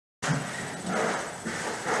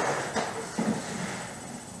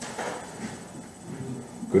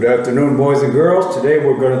Good afternoon, boys and girls. Today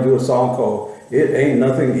we're going to do a song called It Ain't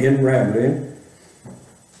Nothing in Rambling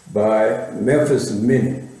by Memphis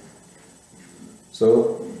Minnie.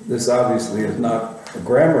 So this obviously is not a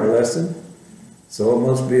grammar lesson, so it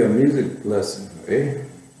must be a music lesson, eh?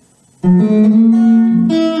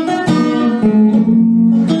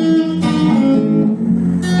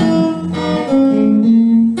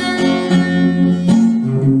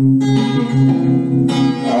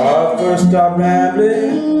 I first stopped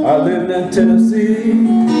rambling. I lived in Tennessee.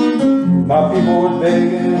 My people were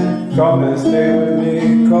begging, come and stay with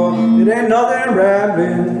me, 'cause it ain't nothing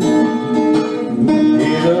rambling,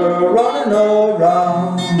 either running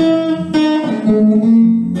around.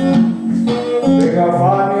 They gotta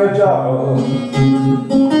find me a job,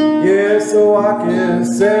 yeah, so I can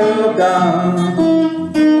settle down.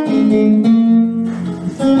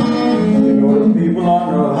 You know the people on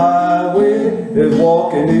the highway is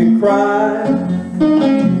walking and crying.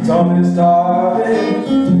 Some is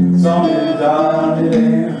starving, some is dying. It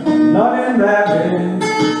ain't nothing rambling,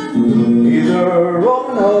 either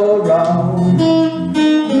rolling around.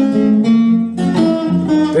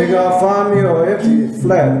 Think I'll find me an empty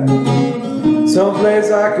flat,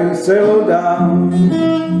 someplace I can settle down.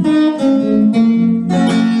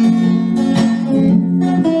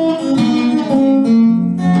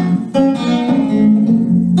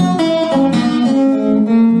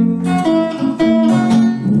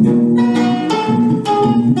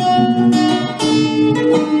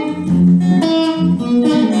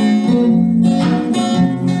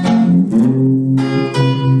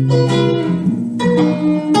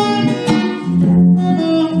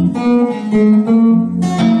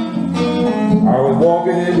 I was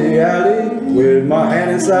walking in the alley with my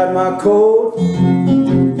hand inside my coat.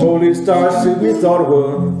 Police started shooting me, thought it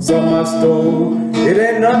was something I stole. It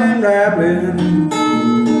ain't nothing rambling,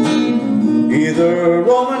 either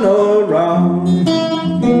roaming around.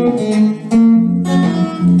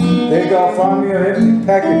 Think I'll find me an empty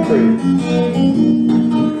packing crate,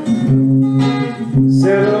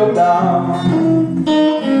 settle down.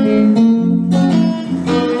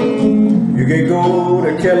 You can go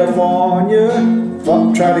to California,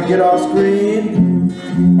 try to get off screen.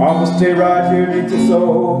 I'ma stay right here and eat this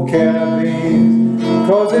old can of beans,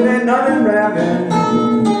 'cause it ain't nothing rambling,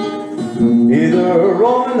 either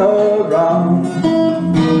rolling around.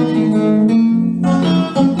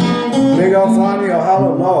 Think I'll find me a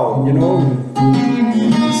hollow log, you know,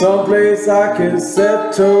 someplace I can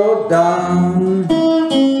settle down.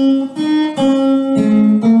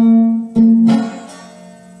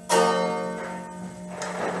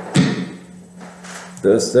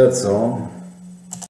 That's that song.